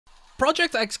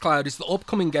Project xCloud is the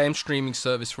upcoming game streaming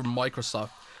service from Microsoft.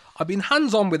 I've been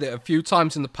hands-on with it a few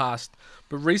times in the past,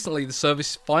 but recently the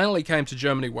service finally came to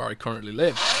Germany where I currently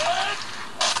live.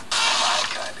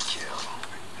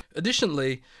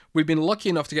 Additionally, we've been lucky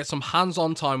enough to get some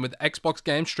hands-on time with Xbox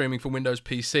game streaming for Windows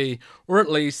PC, or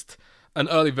at least an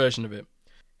early version of it.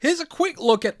 Here's a quick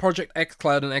look at Project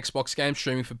xCloud and Xbox game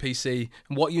streaming for PC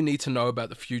and what you need to know about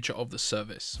the future of the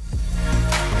service.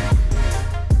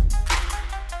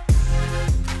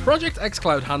 Project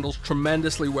xCloud handles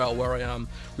tremendously well where I am,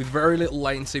 with very little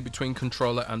latency between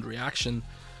controller and reaction.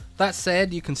 That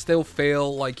said, you can still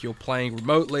feel like you're playing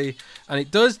remotely, and it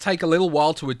does take a little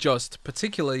while to adjust,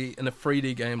 particularly in a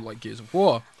 3D game like Gears of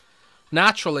War.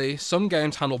 Naturally, some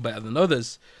games handle better than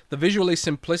others. The visually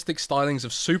simplistic stylings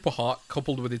of Superhot,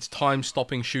 coupled with its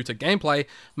time-stopping shooter gameplay,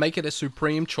 make it a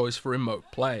supreme choice for remote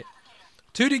play.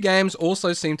 2D games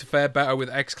also seem to fare better with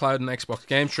xCloud and Xbox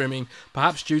game streaming,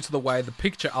 perhaps due to the way the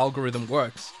picture algorithm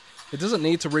works. It doesn't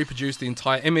need to reproduce the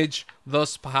entire image,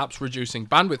 thus perhaps reducing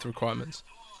bandwidth requirements.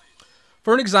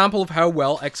 For an example of how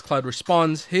well xCloud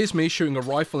responds, here's me shooting a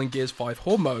rifle in Gears 5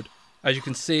 Horde mode. As you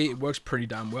can see, it works pretty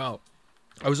damn well.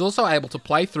 I was also able to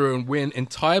play through and win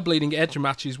entire bleeding edge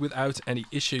matches without any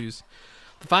issues.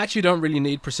 The fact you don't really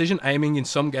need precision aiming in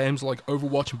some games like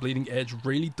Overwatch and Bleeding Edge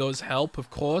really does help, of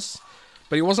course.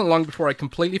 But it wasn't long before I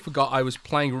completely forgot I was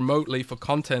playing remotely for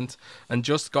content and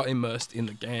just got immersed in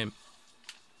the game.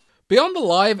 Beyond the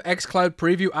live xCloud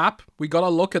preview app, we got a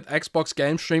look at Xbox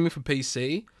game streaming for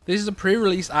PC. This is a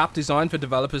pre-release app designed for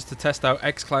developers to test out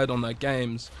xCloud on their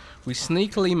games. We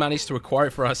sneakily managed to acquire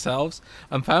it for ourselves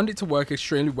and found it to work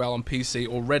extremely well on PC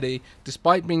already,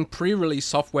 despite being pre-release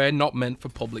software not meant for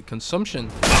public consumption.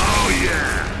 Oh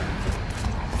yeah!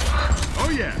 Oh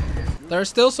yeah! There are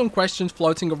still some questions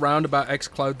floating around about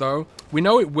xCloud though. We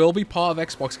know it will be part of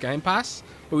Xbox Game Pass,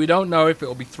 but we don't know if it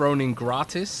will be thrown in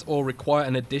gratis or require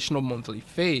an additional monthly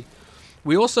fee.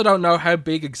 We also don't know how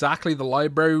big exactly the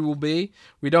library will be.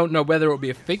 We don't know whether it will be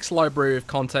a fixed library of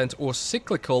content or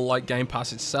cyclical like Game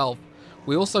Pass itself.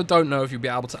 We also don't know if you'll be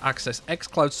able to access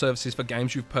xCloud services for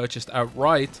games you've purchased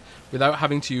outright without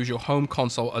having to use your home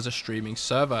console as a streaming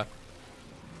server.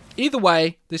 Either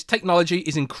way, this technology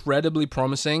is incredibly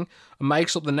promising and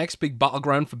makes up the next big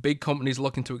battleground for big companies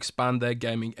looking to expand their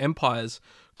gaming empires.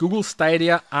 Google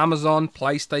Stadia, Amazon,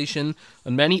 PlayStation,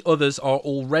 and many others are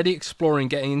already exploring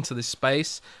getting into this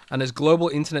space, and as global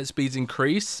internet speeds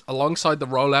increase, alongside the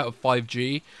rollout of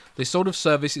 5G, this sort of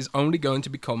service is only going to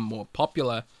become more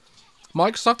popular.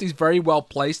 Microsoft is very well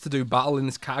placed to do battle in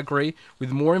this category,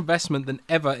 with more investment than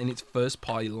ever in its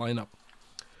first-party lineup.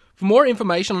 For more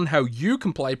information on how you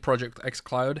can play Project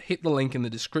xCloud, hit the link in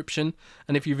the description,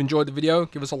 and if you've enjoyed the video,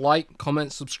 give us a like,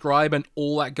 comment, subscribe, and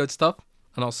all that good stuff,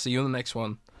 and I'll see you in the next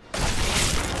one.